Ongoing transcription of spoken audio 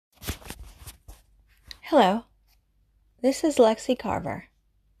Hello, this is Lexi Carver,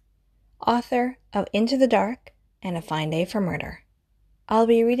 author of Into the Dark and A Fine Day for Murder. I'll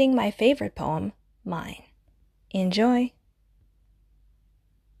be reading my favorite poem, Mine. Enjoy.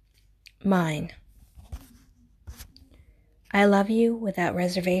 Mine. I love you without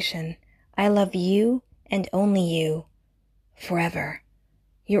reservation. I love you and only you, forever.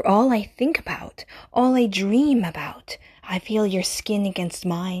 You're all I think about, all I dream about. I feel your skin against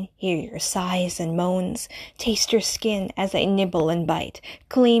mine, hear your sighs and moans, taste your skin as I nibble and bite,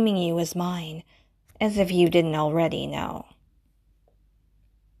 claiming you as mine, as if you didn't already know.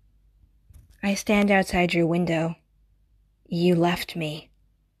 I stand outside your window. You left me.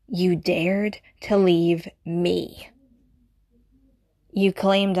 You dared to leave me. You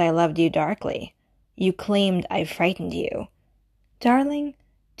claimed I loved you darkly. You claimed I frightened you. Darling,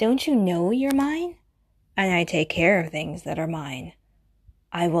 don't you know you're mine? And I take care of things that are mine.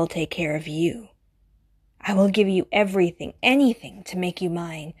 I will take care of you. I will give you everything, anything to make you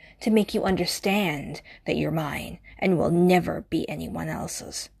mine, to make you understand that you're mine and will never be anyone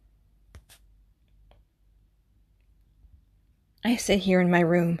else's. I sit here in my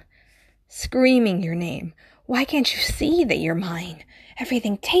room, screaming your name. Why can't you see that you're mine?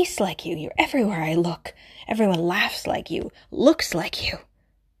 Everything tastes like you. You're everywhere I look. Everyone laughs like you, looks like you.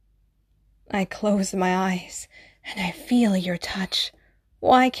 I close my eyes, and I feel your touch.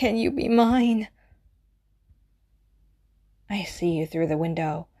 Why can't you be mine? I see you through the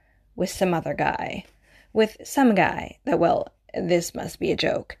window with some other guy. With some guy that, well, this must be a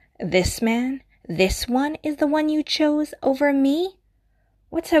joke. This man? This one is the one you chose over me?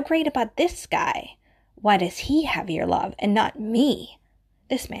 What's so great about this guy? Why does he have your love and not me?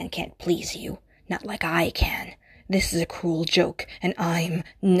 This man can't please you, not like I can. This is a cruel joke, and I'm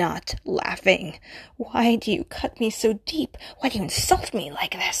not laughing. Why do you cut me so deep? Why do you insult me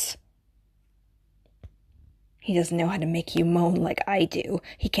like this? He doesn't know how to make you moan like I do.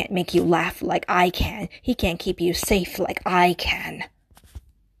 He can't make you laugh like I can. He can't keep you safe like I can.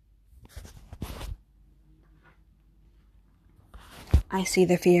 I see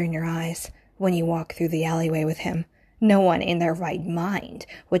the fear in your eyes when you walk through the alleyway with him. No one in their right mind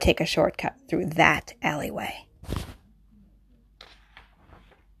would take a shortcut through that alleyway.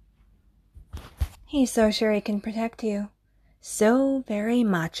 He's so sure he can protect you. So very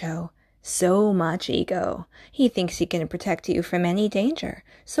macho. So much ego. He thinks he can protect you from any danger.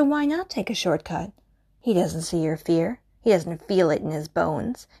 So why not take a shortcut? He doesn't see your fear. He doesn't feel it in his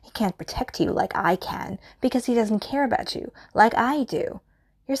bones. He can't protect you like I can because he doesn't care about you like I do.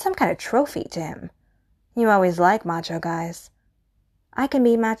 You're some kind of trophy to him. You always like macho guys. I can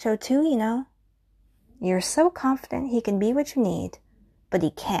be macho too, you know. You're so confident he can be what you need, but he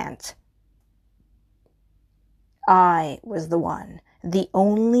can't. I was the one, the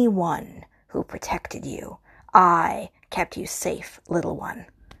only one who protected you. I kept you safe, little one,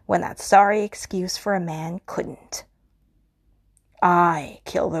 when that sorry excuse for a man couldn't. I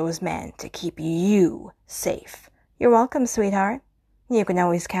kill those men to keep you safe. You're welcome, sweetheart. You can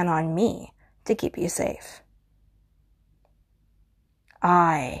always count on me to keep you safe.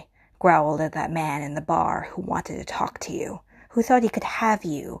 I growled at that man in the bar who wanted to talk to you, who thought he could have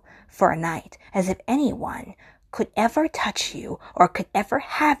you for a night, as if anyone could ever touch you or could ever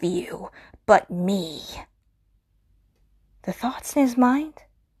have you but me. The thoughts in his mind,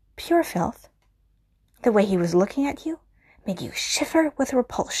 pure filth. The way he was looking at you made you shiver with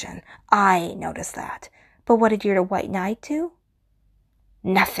repulsion. I noticed that. But what did your white knight do?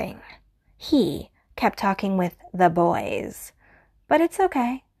 Nothing. He kept talking with the boys. But it's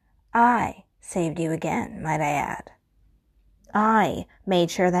okay. I saved you again, might I add. I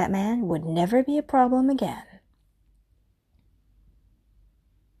made sure that man would never be a problem again.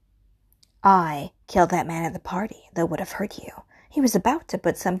 I killed that man at the party that would have hurt you. He was about to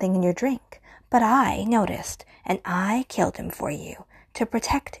put something in your drink, but I noticed, and I killed him for you, to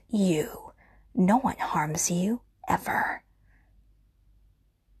protect you. No one harms you, ever.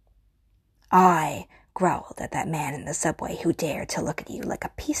 I growled at that man in the subway who dared to look at you like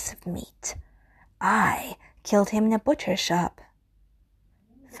a piece of meat. I killed him in a butcher's shop.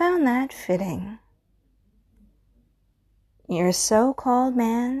 Found that fitting. Your so-called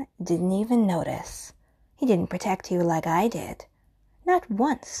man didn't even notice. He didn't protect you like I did. Not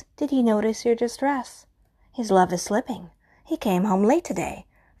once did he notice your distress. His love is slipping. He came home late today,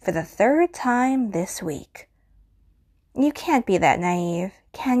 for the third time this week. You can't be that naive,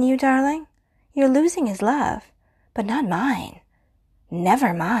 can you, darling? You're losing his love, but not mine.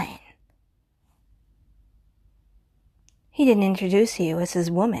 Never mine. He didn't introduce you as his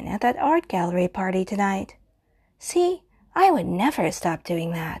woman at that art gallery party tonight. See, I would never stop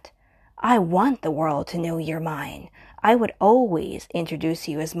doing that. I want the world to know you're mine. I would always introduce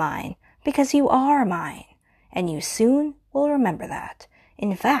you as mine, because you are mine, and you soon will remember that.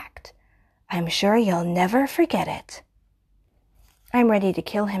 In fact, I'm sure you'll never forget it. I'm ready to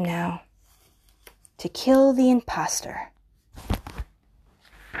kill him now. To kill the imposter.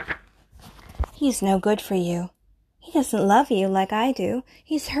 He's no good for you. He doesn't love you like I do.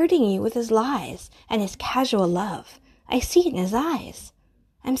 He's hurting you with his lies and his casual love. I see it in his eyes.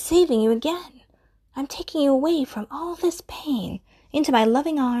 I'm saving you again. I'm taking you away from all this pain into my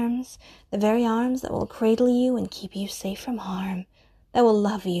loving arms, the very arms that will cradle you and keep you safe from harm, that will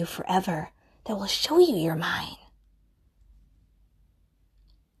love you forever, that will show you you're mine.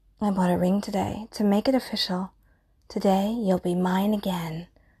 I bought a ring today to make it official. Today you'll be mine again,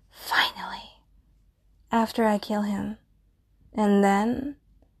 finally, after I kill him. And then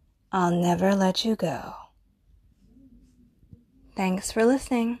I'll never let you go. Thanks for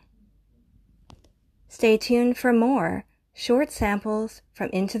listening. Stay tuned for more short samples from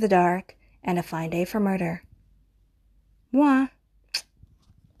Into the Dark and A Fine Day for Murder. Mwah!